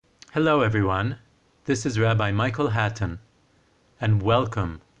Hello everyone, this is Rabbi Michael Hatton, and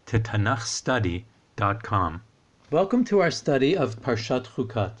welcome to TanachStudy.com. Welcome to our study of Parshat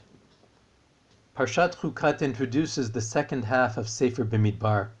Chukat. Parshat Chukat introduces the second half of Sefer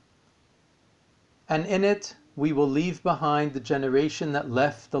Bimidbar, and in it we will leave behind the generation that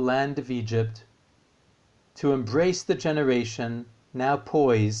left the land of Egypt to embrace the generation now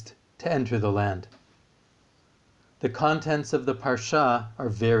poised to enter the land. The contents of the Parsha are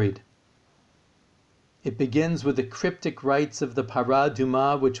varied. It begins with the cryptic rites of the Parah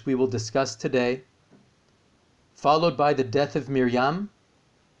Adumah, which we will discuss today, followed by the death of Miriam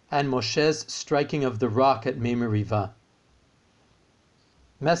and Moshe's striking of the rock at Mei Merivah.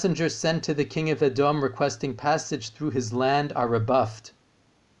 Messengers sent to the king of Edom requesting passage through his land are rebuffed,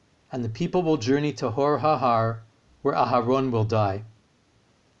 and the people will journey to Hor Hahar, where Aharon will die.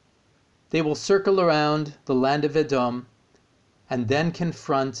 They will circle around the land of Edom and then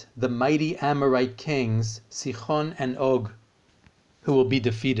confront the mighty Amorite kings, Sichon and Og, who will be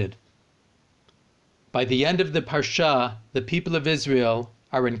defeated. By the end of the Parsha, the people of Israel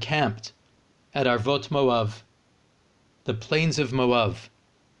are encamped at Arvot Moav, the plains of Moav,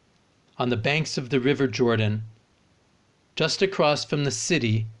 on the banks of the river Jordan, just across from the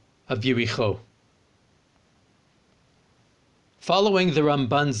city of Yericho. Following the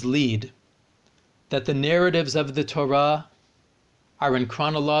Ramban's lead, that the narratives of the Torah are in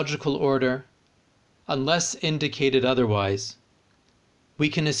chronological order, unless indicated otherwise, we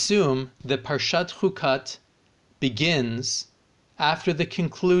can assume that Parshat Chukat begins after the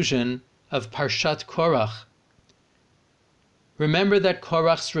conclusion of Parshat Korach. Remember that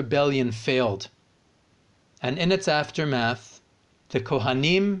Korach's rebellion failed, and in its aftermath, the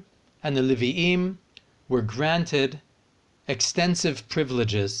Kohanim and the Levi'im were granted extensive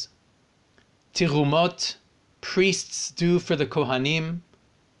privileges. Tirumot, priests do for the Kohanim,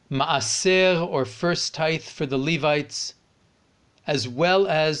 Ma'aser, or first tithe, for the Levites, as well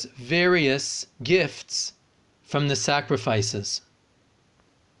as various gifts from the sacrifices.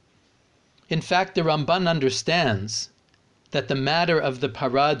 In fact, the Ramban understands that the matter of the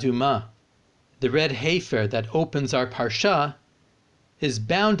Parah Adumah, the red heifer that opens our Parsha, is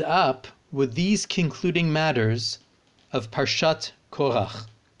bound up with these concluding matters of Parshat Korach.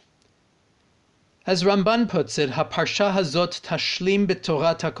 As Ramban puts it, HaParsha Hazot Tashlim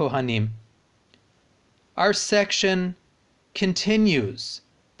B'Torat HaKohanim. Our section continues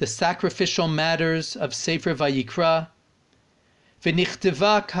the sacrificial matters of Sefer Vayikra.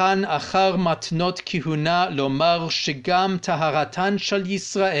 V'nichteva kan achar matnot kihuna lomar shegam taharatan shel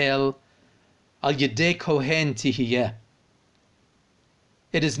Yisrael al yedei kohen tihiyeh.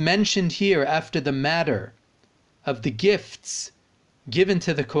 It is mentioned here after the matter of the gifts given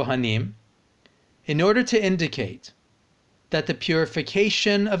to the Kohanim, in order to indicate that the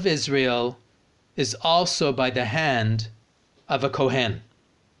purification of Israel is also by the hand of a Kohen.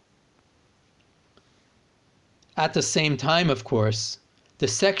 At the same time, of course, the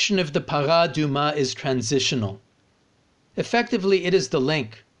section of the Parah Adumah is transitional. Effectively, it is the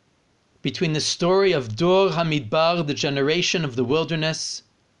link between the story of Dor HaMidbar, the generation of the wilderness,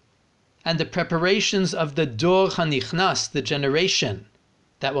 and the preparations of the Dor HaNichnas, the generation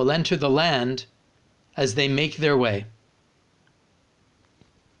that will enter the land as they make their way.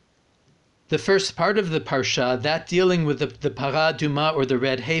 The first part of the Parsha, that dealing with the Parah Adumah, or the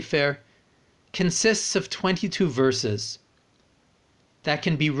red heifer, consists of 22 verses that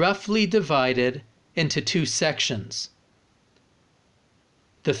can be roughly divided into two sections.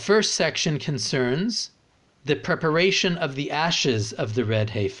 The first section concerns the preparation of the ashes of the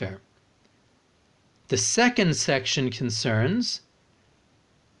red heifer. The second section concerns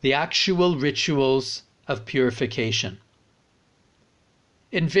the actual rituals of purification.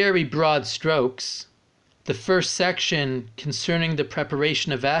 In very broad strokes, the first section concerning the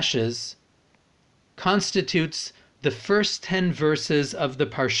preparation of ashes constitutes the first 10 verses of the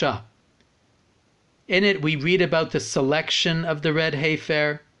Parsha. In it we read about the selection of the red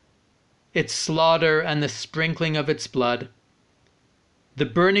heifer, its slaughter and the sprinkling of its blood, the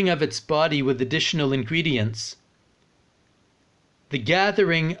burning of its body with additional ingredients, the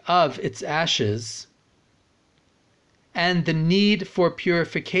gathering of its ashes, and the need for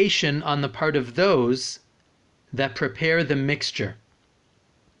purification on the part of those that prepare the mixture.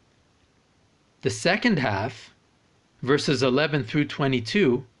 The second half, verses 11 through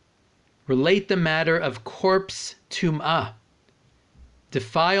 22, relate the matter of corpse tum'ah,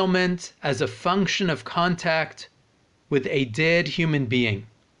 defilement as a function of contact with a dead human being,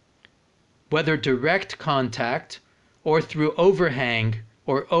 whether direct contact or through overhang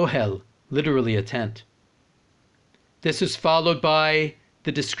or ohel, literally a tent. This is followed by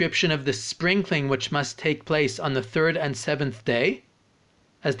the description of the sprinkling which must take place on the third and seventh day,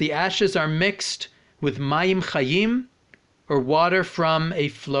 as the ashes are mixed with mayim chayim, or water from a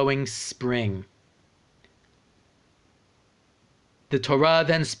flowing spring. The Torah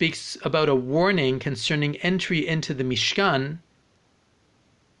then speaks about a warning concerning entry into the Mishkan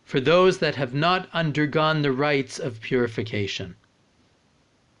for those that have not undergone the rites of purification.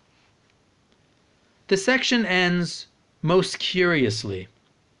 The section ends most curiously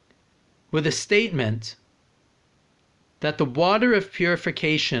with a statement that the water of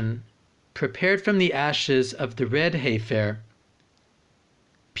purification prepared from the ashes of the red heifer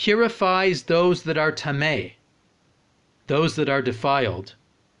purifies those that are tameh, those that are defiled,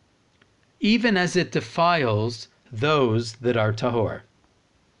 even as it defiles those that are tahor.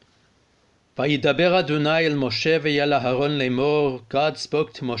 Vayidaber Adonai el Moshe v'yel Aharon lemor, God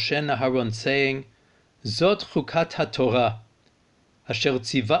spoke to Moshe and Aharon, saying, Zot chukat haTorah, asher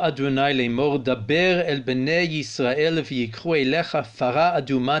tziva Adonai lemor, daber el bnei Yisrael v'yikru elecha fara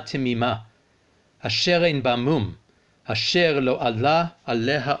aduma temima, asher ein bamum, asher lo Allah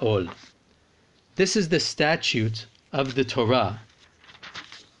aleha ol. This is the statute of the Torah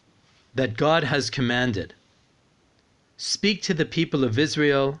that God has commanded. Speak to the people of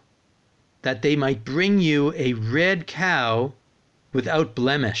Israel that they might bring you a red cow without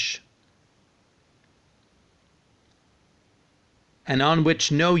blemish, and on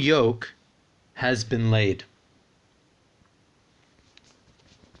which no yoke has been laid.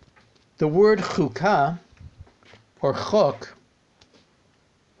 The word chukah, or chok,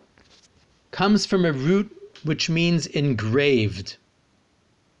 comes from a root which means engraved,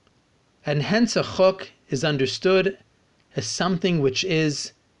 and hence a chok is understood as something which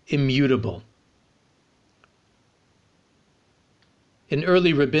is immutable. In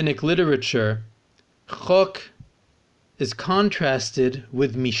early rabbinic literature, chok is contrasted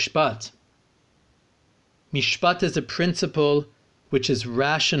with mishpat. Mishpat is a principle which is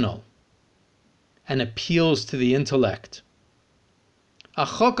rational and appeals to the intellect. A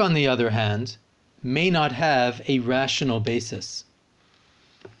chok, on the other hand, may not have a rational basis.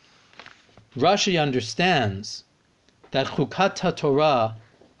 Rashi understands that chukat HaTorah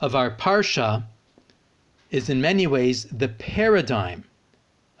of our parsha is in many ways the paradigm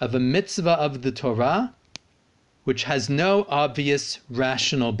of a mitzvah of the Torah which has no obvious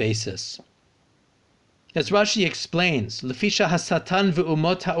rational basis. As Rashi explains, Lefisha hasatan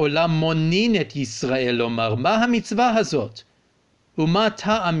ve'umot ha'olam monin et Yisrael lomar, ma hamitzvah hazot, u'ma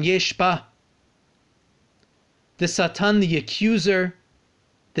ta'am yesh ba. The Satan, the accuser,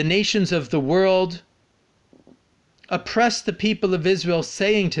 the nations of the world, oppressed the people of Israel,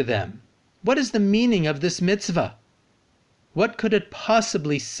 saying to them, what is the meaning of this mitzvah? What could it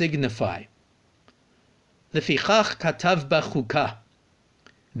possibly signify? Lefichach katav ba chukah.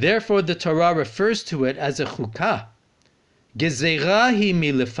 Therefore the Torah refers to it as a chukah. Gezerah hi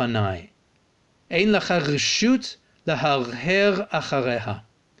milefanai. Ein lacha reshut laharher achareha.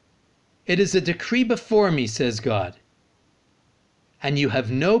 It is a decree before me, says God, and you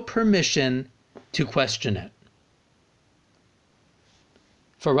have no permission to question it.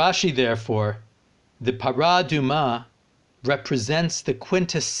 For Rashi, therefore, the Parah Adumah represents the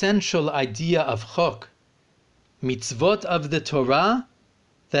quintessential idea of chok, mitzvot of the Torah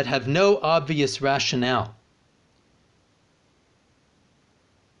that have no obvious rationale.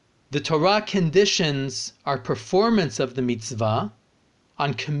 The Torah conditions our performance of the mitzvah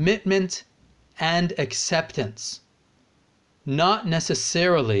on commitment and acceptance, not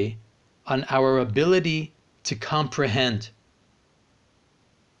necessarily on our ability to comprehend.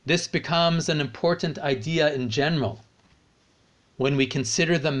 This becomes an important idea in general when we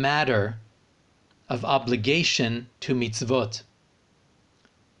consider the matter of obligation to mitzvot.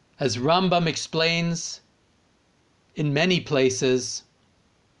 As Rambam explains in many places,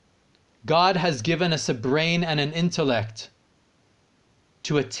 God has given us a brain and an intellect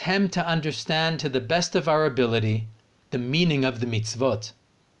to attempt to understand to the best of our ability the meaning of the mitzvot.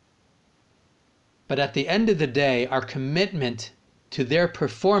 But at the end of the day, our commitment to their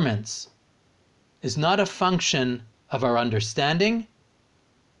performance is not a function of our understanding,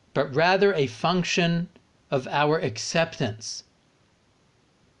 but rather a function of our acceptance.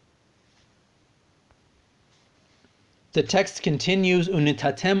 The text continues,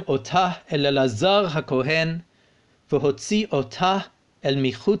 Unitatem otah el Elazar hakohen, v'hotzi otah el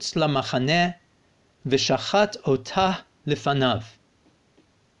michutz lamachaneh, v'shachat otah lefanav.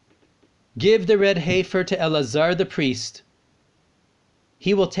 Give the red heifer to Elazar the priest.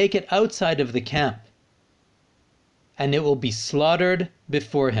 He will take it outside of the camp, and it will be slaughtered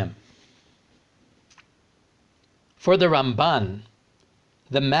before him. For the Ramban,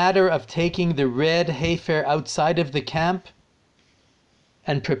 the matter of taking the red heifer outside of the camp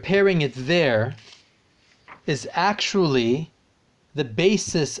and preparing it there is actually the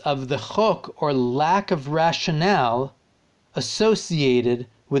basis of the chok, or lack of rationale, associated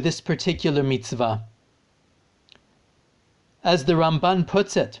with this particular mitzvah. As the Ramban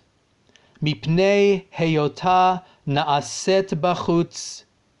puts it, Mipnei heyota na'aset bachutz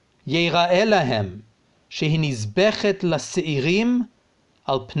yira'eh lahem shehi nizbechet laseirim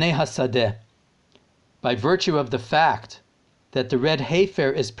al pnei hasadeh. By virtue of the fact that the red heifer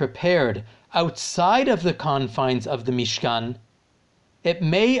is prepared outside of the confines of the Mishkan, it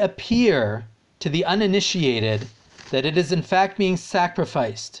may appear to the uninitiated that it is in fact being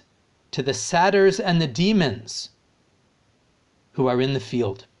sacrificed to the satyrs and the demons who are in the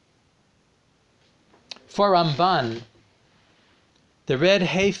field. For Ramban, the red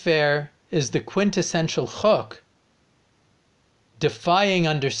heifer is the quintessential chok, defying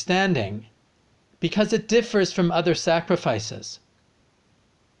understanding, because it differs from other sacrifices.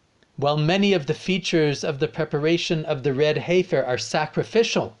 While many of the features of the preparation of the red heifer are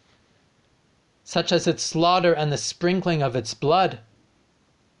sacrificial, such as its slaughter and the sprinkling of its blood,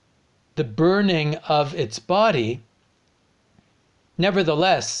 the burning of its body,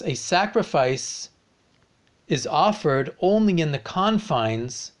 nevertheless, a sacrifice is offered only in the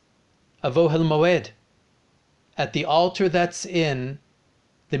confines of Ohel Moed, at the altar that's in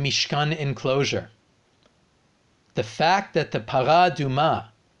the Mishkan enclosure. The fact that the Parah Adumah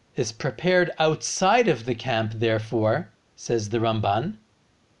is prepared outside of the camp, therefore, says the Ramban,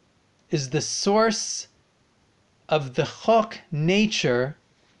 is the source of the chok nature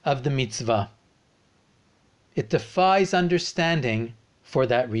of the mitzvah. It defies understanding for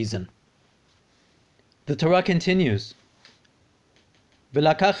that reason. The Torah continues,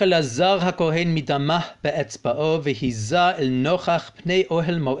 ולקח אלעזר הכהן מדמה באצבעו והיזה אל נוכח פני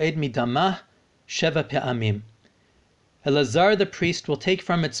אוהל מועד מדמה 7 פעמים. Eleazar the priest will take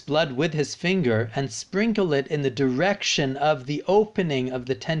from its blood with his finger and sprinkle it in the direction of the opening of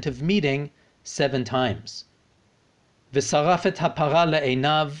the tent of meeting 7 times. ושרף את הפרה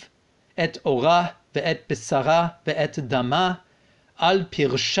לעיניו, את אורה ואת בשרה ואת דמה, על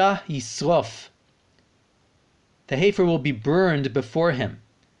פרשה ישרוף. The heifer will be burned before him.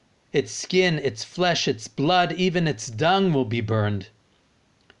 Its skin, its flesh, its blood, even its dung will be burned.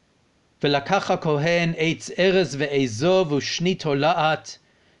 ולקח הכהן עץ ארז ועזו ושני תולעת,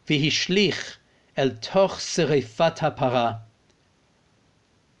 והשליך אל תוך שרפת הפרה.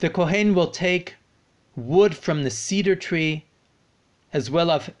 The Kohen will take wood from the cedar tree, as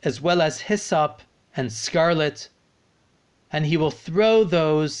well as hyssop and scarlet, and he will throw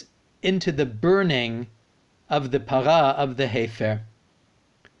those into the burning of the parah, of the heifer.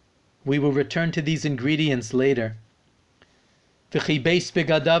 We will return to these ingredients later. וכיבס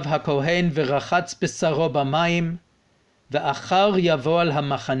בגדיו הכהן ורחץ בשרו במים, ואחר יבוא על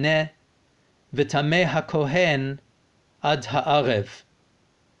המחנה, וטמא הכהן עד הערב.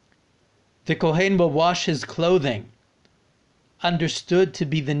 The Kohen will wash his clothing, understood to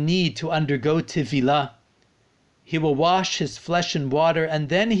be the need to undergo tevilah. He will wash his flesh in water, and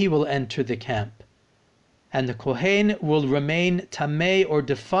then he will enter the camp. And the Kohen will remain tameh, or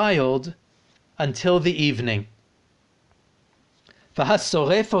defiled, until the evening.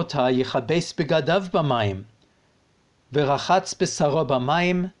 והשורף אותה יכבס בגדיו במים, ורחץ בשרו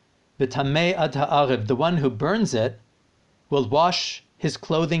במים, וטמא עד הערב. The one who burns it will wash his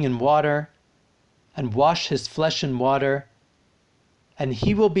clothing in water, and wash his flesh in water, and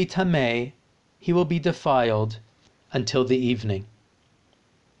he will be tameh, he will be defiled, until the evening.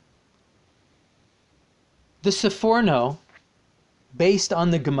 The Seforno, based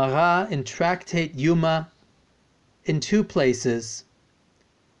on the Gemara in Tractate Yuma, in 2 places,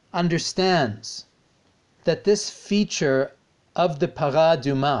 understands that this feature of the Parah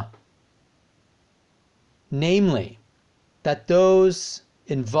Adumah, namely, that those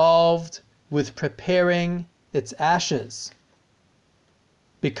involved with preparing its ashes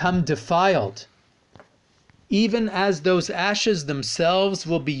become defiled, even as those ashes themselves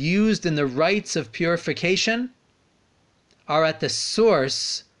will be used in the rites of purification, are at the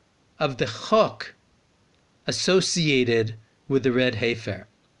source of the chok associated with the red heifer.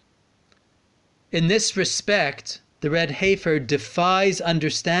 In this respect, the red heifer defies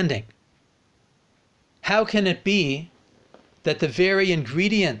understanding. How can it be that the very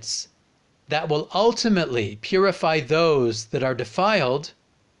ingredients that will ultimately purify those that are defiled,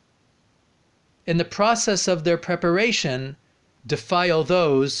 in the process of their preparation, defile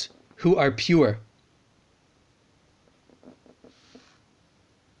those who are pure?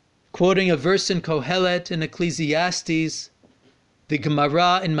 Quoting a verse in Kohelet in Ecclesiastes, the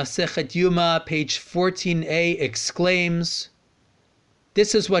Gemara in Masechet Yuma, page 14a, exclaims,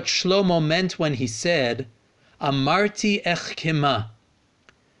 this is what Shlomo meant when he said, Amarti echkema,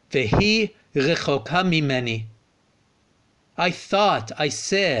 vehi rechoka mimeni. I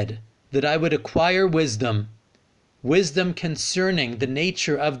said that I would acquire wisdom concerning the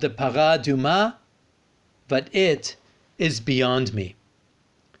nature of the Para Aduma, but it is beyond me.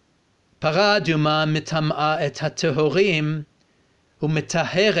 Para Aduma mitam'a et hatehorim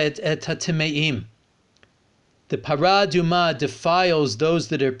umetaheret et hatemeim. The Para Aduma defiles those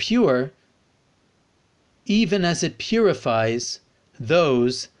that are pure, even as it purifies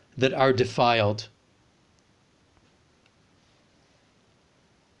those that are defiled.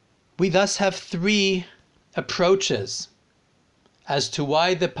 We thus have three approaches as to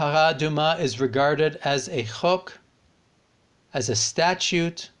why the Para Aduma is regarded as a chok, as a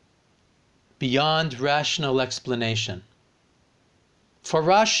statute, beyond rational explanation. For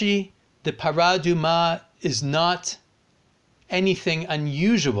Rashi, the Para Aduma is not anything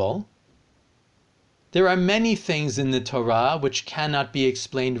unusual. There are many things in the Torah which cannot be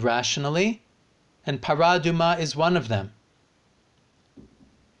explained rationally, and Para Aduma is one of them.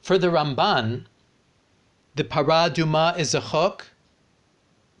 For the Ramban, the Para Aduma is a chok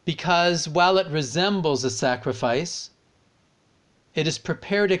because while it resembles a sacrifice, it is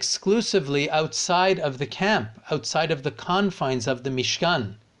prepared exclusively outside of the camp, outside of the confines of the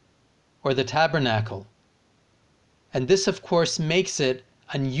Mishkan, or the tabernacle. And this, of course, makes it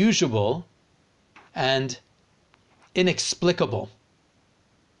unusual and inexplicable.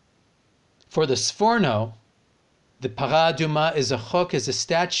 For the Sforno, the Para Aduma is a chok, is a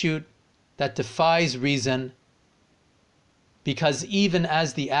statute that defies reason, because even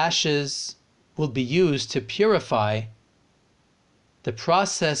as the ashes will be used to purify, the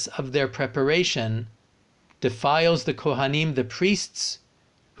process of their preparation defiles the Kohanim, the priests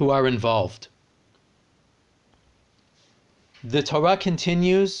who are involved. The Torah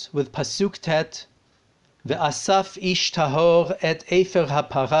continues with Pasuk Tet, Ve'asaf ish tahor et efer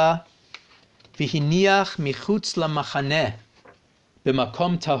hapara, v'hiniach michutz lamachaneh,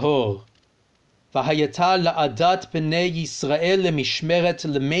 b'makom tahor, v'hayata la'adat b'nei Yisrael lemishmeret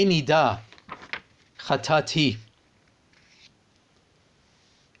lemenida, chatati.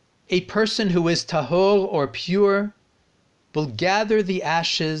 A person who is tahor or pure will gather the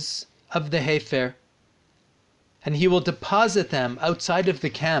ashes of the hefer, and he will deposit them outside of the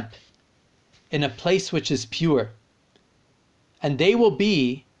camp in a place which is pure. And they will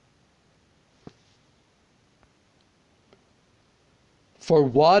be for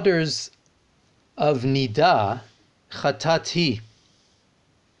waters of nida, chatati.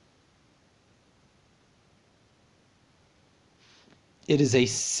 It is a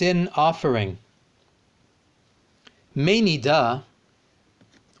sin offering. Mei nida,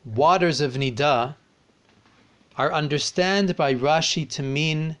 waters of nida, are understood by Rashi to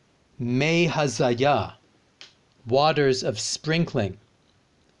mean mei hazaya, waters of sprinkling.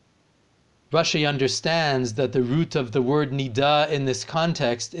 Rashi understands that the root of the word nida in this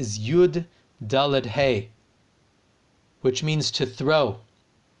context is yud daled he, which means to throw,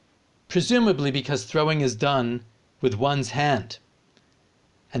 presumably because throwing is done with one's hand.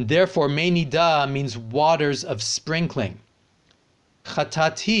 And therefore mei nida means waters of sprinkling.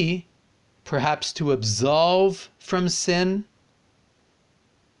 Chatati, perhaps to absolve from sin,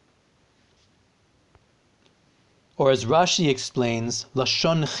 or as Rashi explains,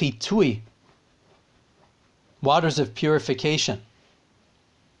 lashon chitui, waters of purification.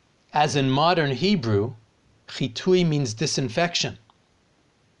 As in modern Hebrew, chitui means disinfection.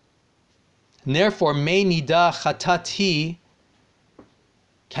 And therefore, mei nida chatati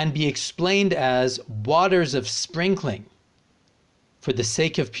can be explained as waters of sprinkling for the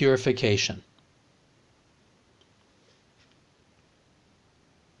sake of purification.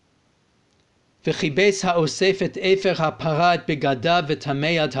 V'chibes ha'osef et efer ha'para et begadav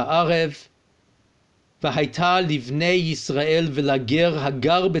v'tamei ad ha'arev v'hayta livnei Yisrael v'lager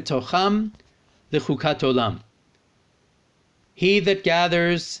hagar betocham lechukat olam. He that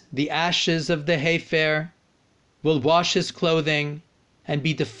gathers the ashes of the hefer will wash his clothing and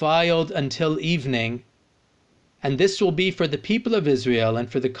be defiled until evening, and this will be for the people of Israel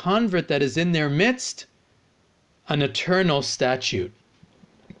and for the convert that is in their midst an eternal statute.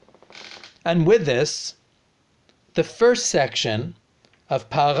 And with this, the first section of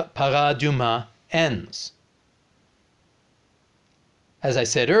Para Aduma ends. As I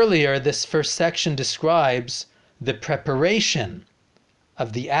said earlier, this first section describes the preparation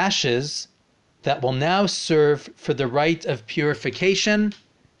of the ashes that will now serve for the rite of purification,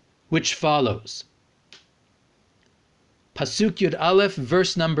 which follows. Pasuk Yud Aleph,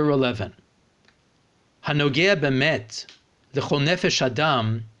 verse number 11. Hanogea bemet l'chol nefesh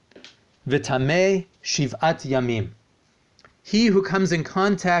adam v'tameh shiv'at yamim. He who comes in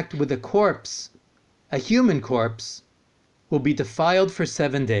contact with a corpse, a human corpse, will be defiled for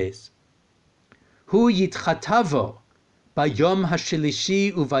 7 days. Hu yitchatavo bayom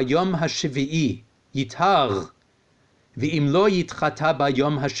hashilishi uvayom hashivi'i yitar, v'im lo yitchata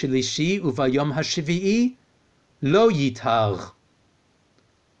bayom hashilishi uvayom hashivi'i lo yitar.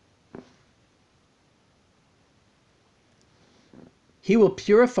 He will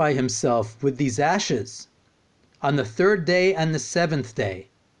purify himself with these ashes on the 3rd day and the 7th day.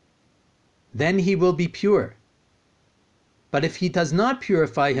 Then he will be pure. But if he does not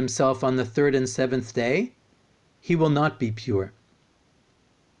purify himself on the 3rd and 7th day, he will not be pure.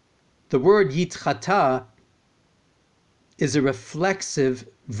 The word yitchata is a reflexive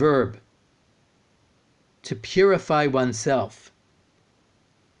verb, to purify oneself.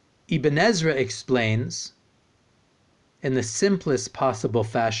 Ibn Ezra explains, in the simplest possible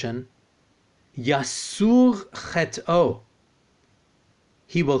fashion, Yasur chet'o.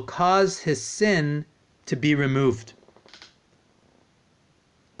 He will cause his sin to be removed.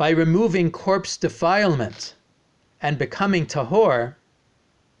 By removing corpse defilement and becoming tahor,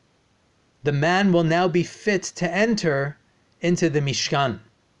 the man will now be fit to enter into the Mishkan.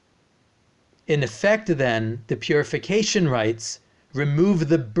 In effect, then, the purification rites remove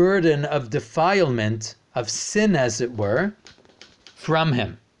the burden of defilement, of sin as it were, from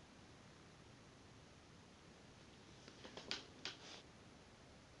him.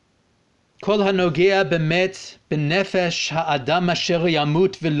 Kol hanogea bemet benefesh ha'adam asher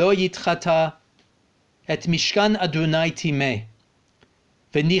yamut v'lo yitchata et mishkan Adonai timeh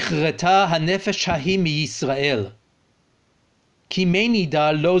v'nichreta hanefesh hahi miYisrael ki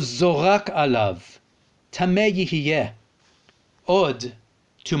menida lo zorak alav tameh yihiyeh od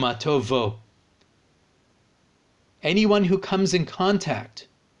tumato vo. Anyone who comes in contact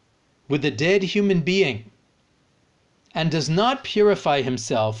with a dead human being and does not purify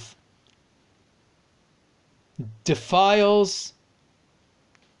himself defiles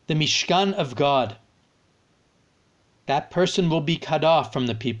the Mishkan of God. That person will be cut off from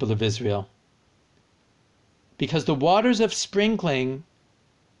the people of Israel, because the waters of sprinkling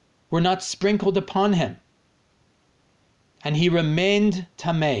were not sprinkled upon him, and he remained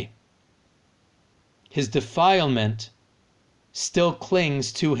tameh. His defilement still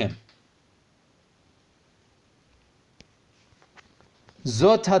clings to him.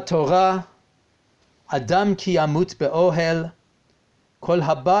 Zot HaTorah, Adam ki yamut be'ohel, kol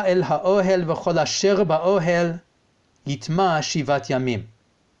haba el ha'ohel v'chol asher ba'ohel, yitma shivat yamim.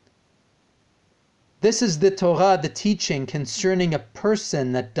 This is the Torah, the teaching concerning a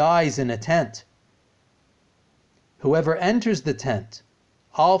person that dies in a tent. Whoever enters the tent,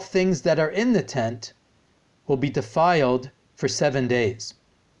 all things that are in the tent, will be defiled for 7 days.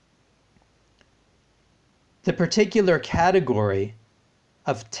 The particular category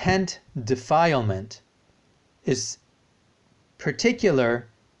of tent defilement is particular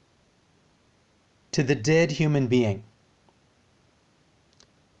to the dead human being.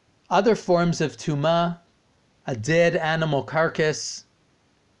 Other forms of tumah, a dead animal carcass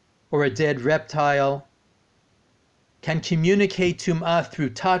or a dead reptile, can communicate tumah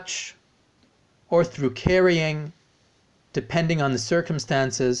through touch or through carrying, depending on the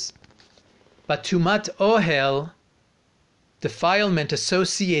circumstances. But tumat ohel, defilement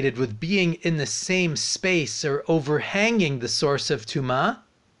associated with being in the same space or overhanging the source of tumah,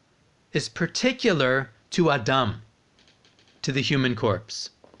 is particular to Adam, to the human corpse.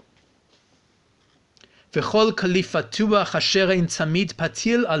 V'chol kalifatua asher ein tzamid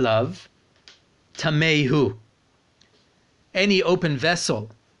patil alav, tamei hu. Any open vessel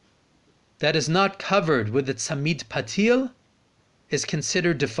that is not covered with the tzamid patil is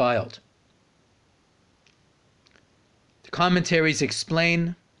considered defiled. The commentaries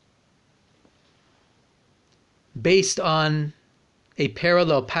explain, based on a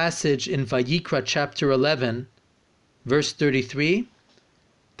parallel passage in Vayikra chapter 11, verse 33,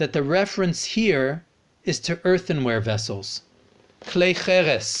 that the reference here is to earthenware vessels, klei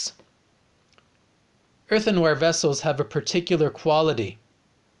cheres. Earthenware vessels have a particular quality.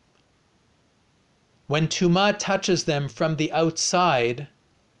 When tumah touches them from the outside,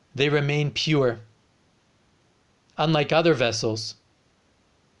 they remain pure, unlike other vessels.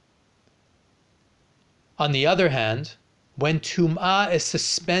 On the other hand, when tumah is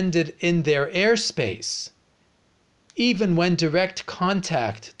suspended in their airspace, even when direct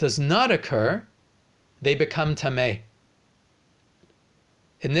contact does not occur, they become tameh.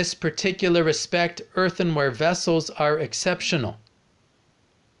 In this particular respect, earthenware vessels are exceptional.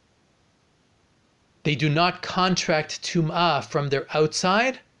 They do not contract tum'ah from their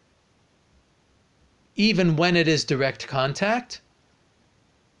outside, even when it is direct contact.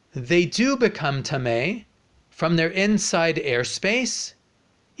 They do become tameh from their inside airspace,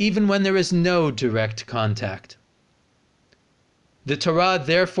 even when there is no direct contact. The Torah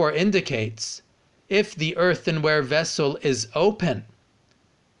therefore indicates if the earthenware vessel is open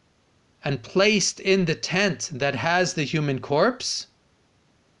and placed in the tent that has the human corpse,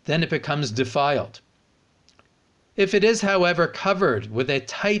 then it becomes defiled. If it is, however, covered with a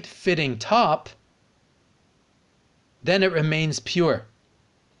tight-fitting top, then it remains pure.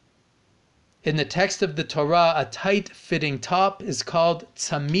 In the text of the Torah, a tight-fitting top is called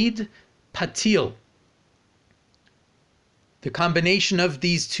tzamid patil. The combination of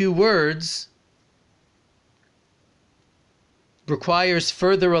these two words requires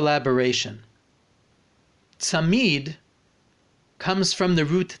further elaboration. Tzamid comes from the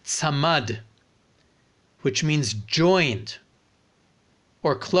root tzamad, which means joined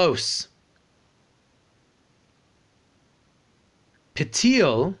or close.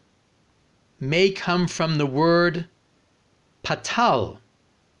 Patil may come from the word patal,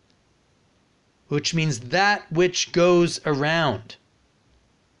 which means that which goes around.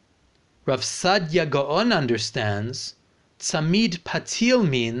 Rav Sadia Gaon understands tzamid patil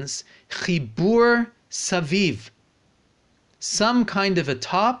means chibur saviv, some kind of a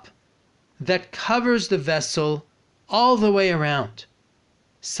top that covers the vessel all the way around,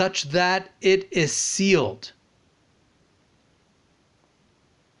 such that it is sealed.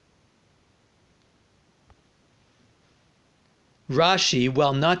 Rashi,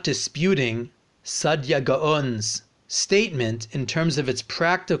 while not disputing Sadia Gaon's statement in terms of its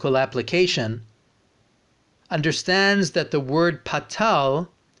practical application, understands that the word patal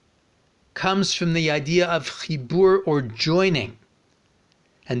comes from the idea of chibur or joining,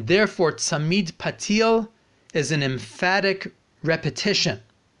 and therefore tzamid patil is an emphatic repetition.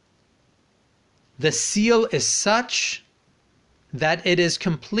 The seal is such that it is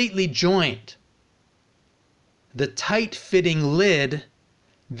completely joined. The tight-fitting lid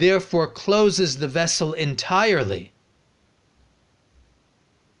therefore closes the vessel entirely,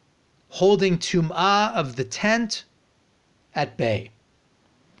 holding tum'ah of the tent at bay.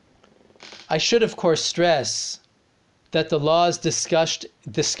 I should, of course, stress that the laws discussed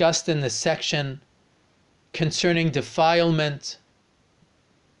in this section concerning defilement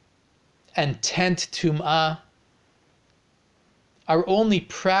and tent tum'ah are only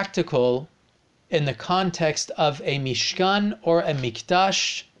practical in the context of a mishkan or a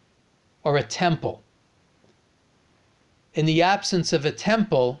mikdash or a temple. In the absence of a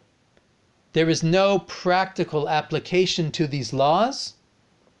temple, there is no practical application to these laws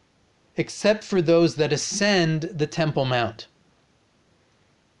except for those that ascend the Temple Mount.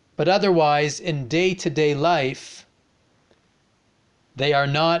 But otherwise, in day-to-day life, they are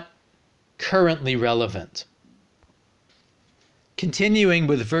not currently relevant. Continuing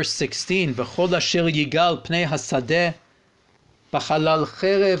with verse 16, V'chol asher yigal pnei hasadeh, b'chalal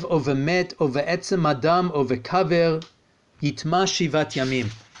cherev uvemet uve'etzem adam uvekaver, yitma shivat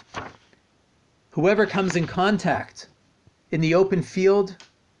yamim. Whoever comes in contact in the open field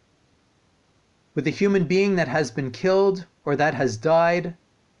with a human being that has been killed or that has died,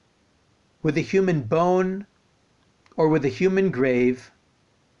 with a human bone or with a human grave,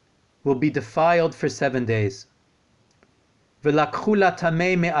 will be defiled for 7 days. V'lakchu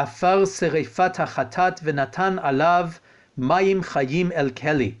latamei me'afar serifat hachatat v'natan alav mayim chayim el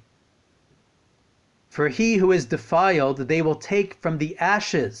keli. For he who is defiled, they will take from the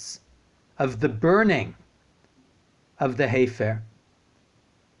ashes of the burning of the heifer,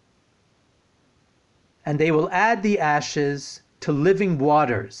 and they will add the ashes to living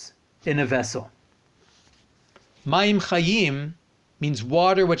waters in a vessel. Mayim chayim means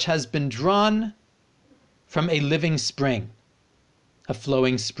water which has been drawn from a living spring, a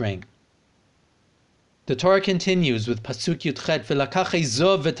flowing spring. The Torah continues with Pasuk Yudchet, V'lakach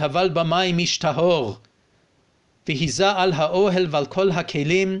ezo v'taval b'mayim ish tahor, v'hiza al ha'ohel v'al kol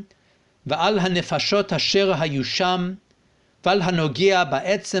ha'kelim, v'al ha'nefashot asher hayusham, v'al ha'nogia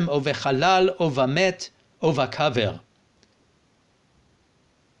ba'etzem o v'chalal o v'amet o v'kaver.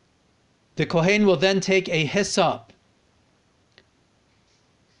 The Kohen will then take a hyssop.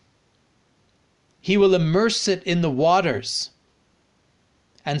 He will immerse it in the waters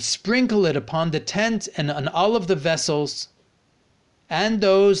and sprinkle it upon the tent and on all of the vessels and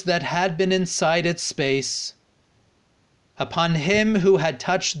those that had been inside its space, upon him who had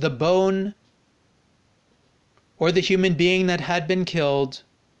touched the bone or the human being that had been killed,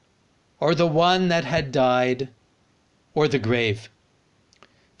 or the one that had died, or the grave.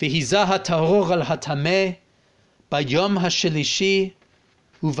 V'hizah ha'tahor al hatameh bayom hashelishi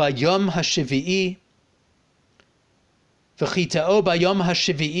uvayom hashevi'i v'chita'o bayom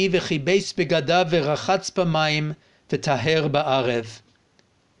hashevi'i v'chibes begadav v'rachatz b'mayim v'taher ba'arev.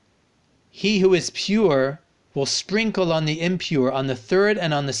 He who is pure will sprinkle on the impure on the 3rd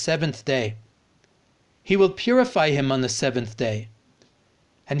and on the 7th day. He will purify him on the 7th day,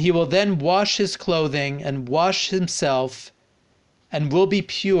 and he will then wash his clothing and wash himself, and will be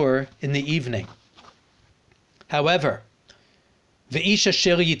pure in the evening. However, V'ish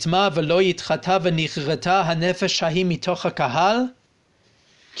asher yitma v'lo yitchata v'nichreta hanefesh hahi mitoch ha'kahal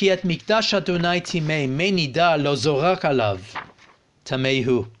ki et mikdash Adonai timei me nida lo zorak alav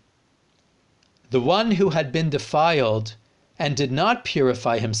tamehu. The one who had been defiled and did not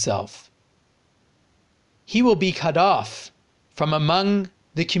purify himself, he will be cut off from among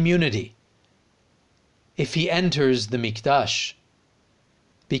the community if he enters the mikdash,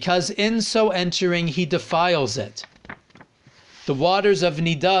 because in so entering he defiles it. The waters of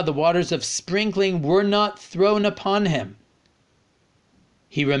Nidah, the waters of sprinkling, were not thrown upon him.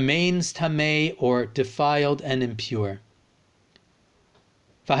 He remains tamei, or defiled and impure.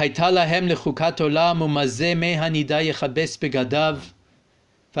 V'hayta lahem lechukat olam umazeh mei hanidah yechabes begadav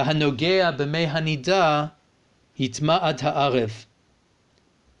v'hanogea b'mei hanidah yitma ad ha'arev.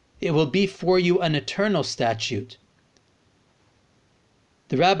 It will be for you an eternal statute.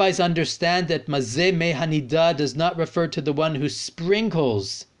 The rabbis understand that mazeh mei hanidah does not refer to the one who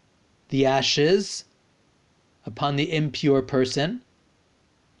sprinkles the ashes upon the impure person,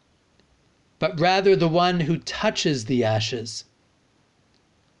 but rather the one who touches the ashes.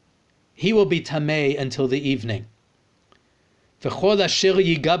 He will be tamei until the evening. V'chol asher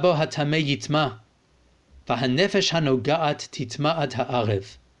yiga bo hatamei yitma, v'hanefesh hanogaat titma ad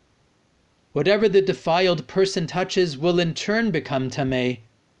ha'arev. Whatever the defiled person touches will in turn become tamei,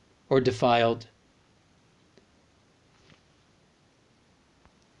 or defiled.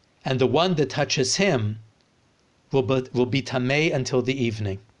 And the one that touches him will be tamei until the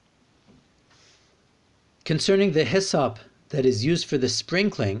evening. Concerning the hyssop that is used for the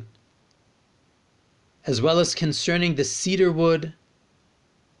sprinkling, as well as concerning the cedar wood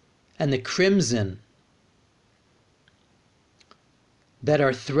and the crimson that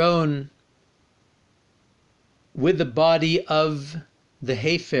are thrown with the body of the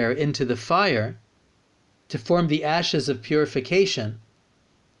heifer into the fire to form the ashes of purification,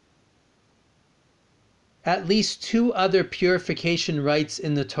 at least 2 other purification rites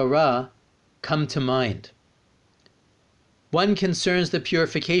in the Torah come to mind. One concerns the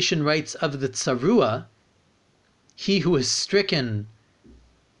purification rites of the tsarua, he who is stricken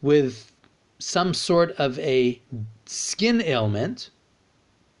with some sort of a skin ailment,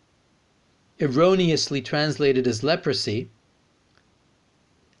 erroneously translated as leprosy,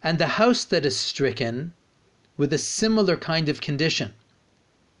 and the house that is stricken with a similar kind of condition.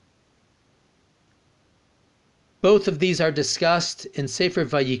 Both of these are discussed in Sefer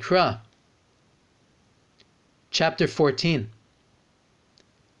Vayikra, chapter 14.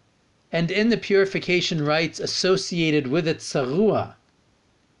 And in the purification rites associated with the tsarua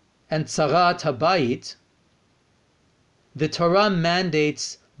and tzarat habayit, the Torah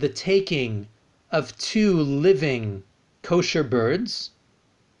mandates the taking of 2 living kosher birds,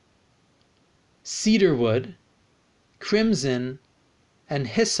 cedar wood, crimson, and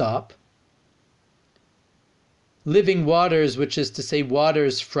hyssop, living waters, which is to say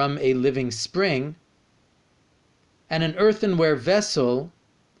waters from a living spring, and an earthenware vessel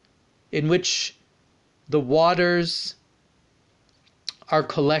in which the waters are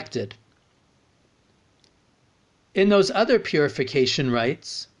collected. In those other purification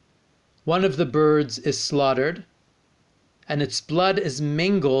rites, one of the birds is slaughtered, and its blood is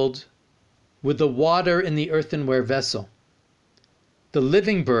mingled with the water in the earthenware vessel. The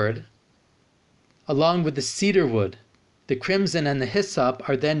living bird, along with the cedar wood, the crimson, and the hyssop,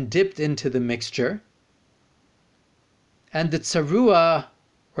 are then dipped into the mixture, and the tsarua,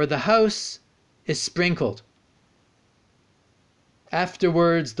 or the house, is sprinkled.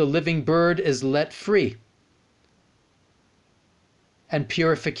 Afterwards, the living bird is let free, and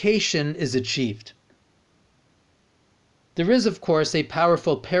purification is achieved. There is, of course, a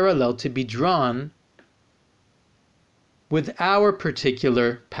powerful parallel to be drawn with our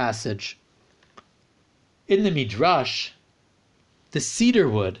particular passage. In the Midrash, the cedar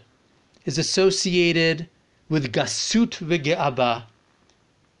wood is associated with gasut v'ge'aba,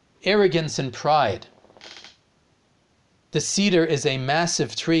 arrogance and pride. The cedar is a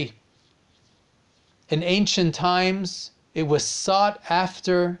massive tree. In ancient times, it was sought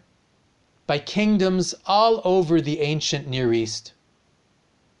after by kingdoms all over the ancient Near East.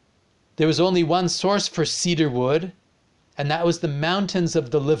 There was only one source for cedar wood, and that was the mountains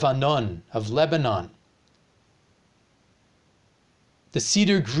of the Lebanon, of Lebanon. The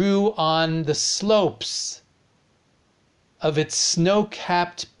cedar grew on the slopes of its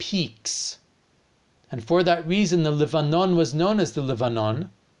snow-capped peaks. And for that reason, the Lebanon was known as the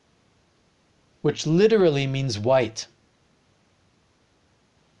Lebanon, which literally means white.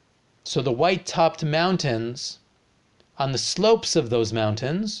 So the white-topped mountains, on the slopes of those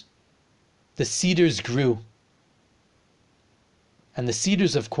mountains, the cedars grew. And the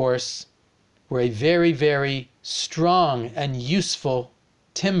cedars, of course, were a very, very strong and useful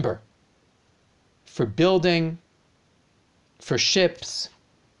timber for building, for ships.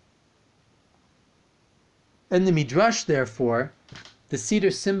 In the Midrash, therefore, the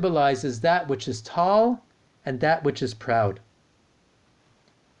cedar symbolizes that which is tall and that which is proud.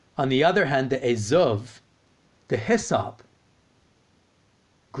 On the other hand, the Ezov, the hyssop,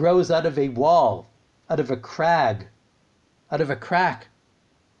 grows out of a wall, out of a crag, out of a crack.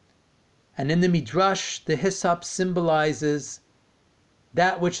 And in the Midrash, the hyssop symbolizes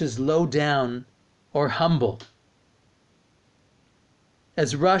that which is low down or humble.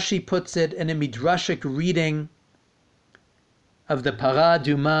 As Rashi puts it in a Midrashic reading of the Para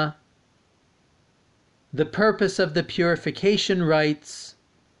Duma, the purpose of the purification rites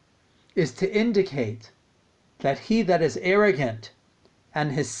is to indicate that he that is arrogant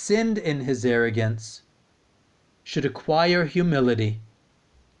and has sinned in his arrogance should acquire humility.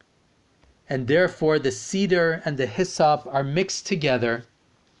 And therefore the cedar and the hyssop are mixed together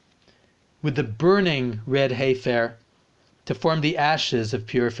with the burning red heifer to form the ashes of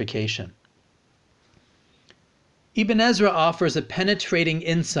purification. Ibn Ezra offers a penetrating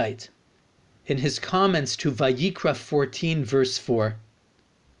insight in his comments to Vayikra 14, verse 4.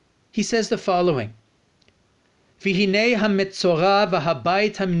 He says the following: V'hinei ha-metzora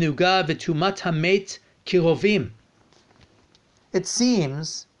v'habayit ha-menuga v'tumat ha-met kirovim. It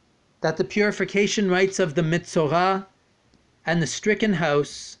seems that the purification rites of the Metzorah and the stricken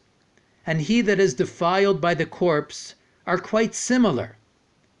house and he that is defiled by the corpse are quite similar.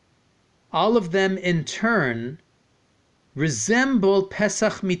 All of them in turn resemble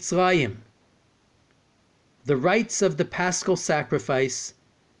Pesach Mitzrayim, the rites of the Paschal sacrifice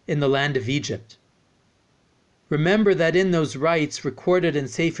in the land of Egypt. Remember that in those rites recorded in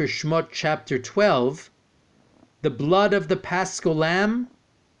Sefer Shmot chapter 12, the blood of the Paschal lamb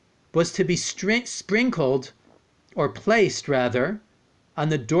was to be sprinkled, or placed rather, on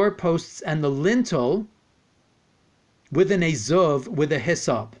the doorposts and the lintel with an ezov, with a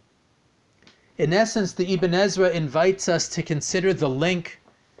hyssop. In essence, the Ibn Ezra invites us to consider the link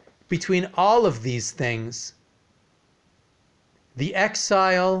between all of these things: the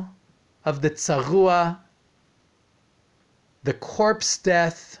exile of the Tzarua, the corpse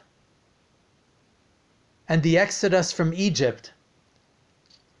death, and the exodus from Egypt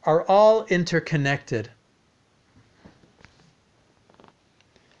are all interconnected.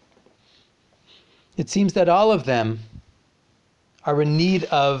 It seems that all of them are in need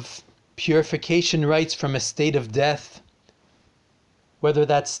of purification rites from a state of death, whether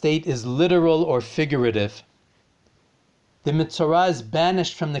that state is literal or figurative. The Metzorah is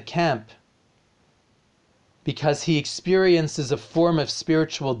banished from the camp because he experiences a form of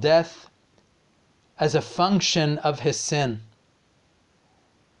spiritual death as a function of his sin.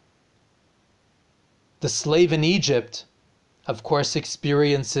 The slave in Egypt, of course,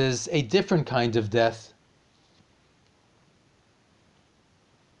 experiences a different kind of death,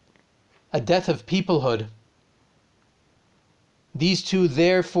 a death of peoplehood. These two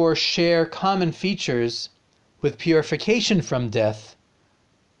therefore share common features with purification from death,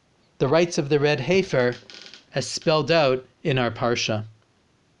 the rites of the red heifer as spelled out in our Parsha.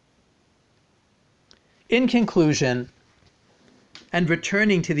 In conclusion, and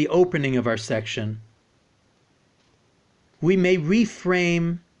returning to the opening of our section, we may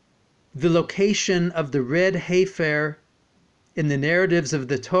reframe the location of the red heifer in the narratives of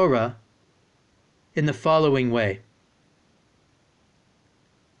the Torah in the following way.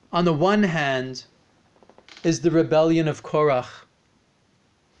 On the one hand is the rebellion of Korach,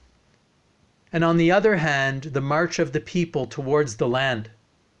 and on the other hand, the march of the people towards the land.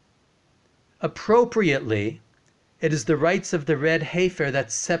 Appropriately, it is the rites of the red heifer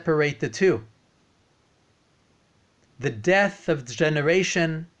that separate the two. The death of the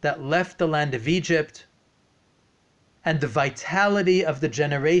generation that left the land of Egypt, and the vitality of the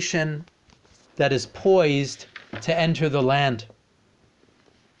generation that is poised to enter the land.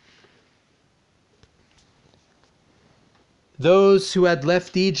 Those who had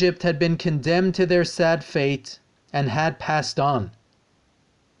left Egypt had been condemned to their sad fate and had passed on.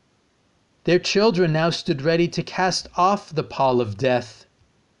 Their children now stood ready to cast off the pall of death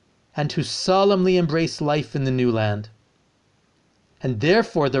and to solemnly embrace life in the new land. And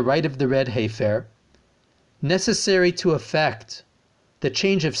therefore the rite of the red heifer, necessary to effect the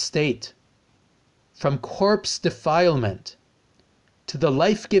change of state from corpse defilement to the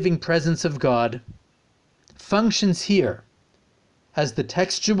life-giving presence of God, functions here as the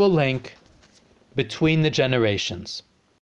textual link between the generations.